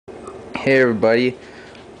Hey everybody.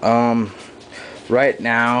 Right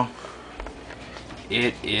now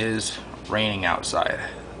it is raining outside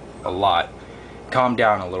a lot. Calmed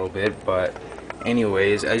down a little bit, but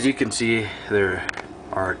anyways, as you can see, there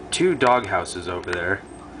are two dog houses over there,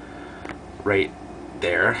 right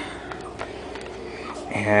there.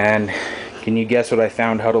 And can you guess what I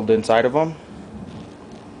found huddled inside of them?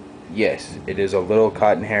 Yes, it is a little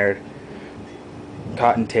cotton-tailed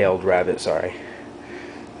rabbit, sorry,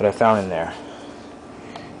 that I found in there.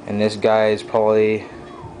 And this guy is probably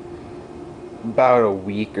about a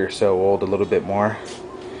week or so old, a little bit more.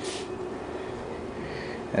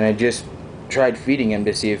 And I just tried feeding him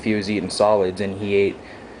to see if he was eating solids, and he ate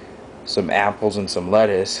some apples and some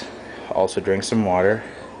lettuce. Also drank some water.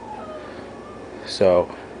 So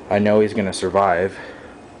I know he's gonna survive.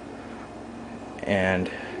 And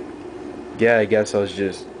yeah, I guess I was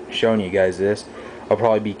just showing you guys this. I'll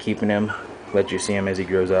probably be keeping him, let you see him as he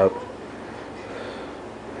grows up.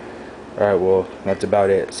 Alright, well, that's about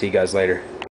it. See you guys later.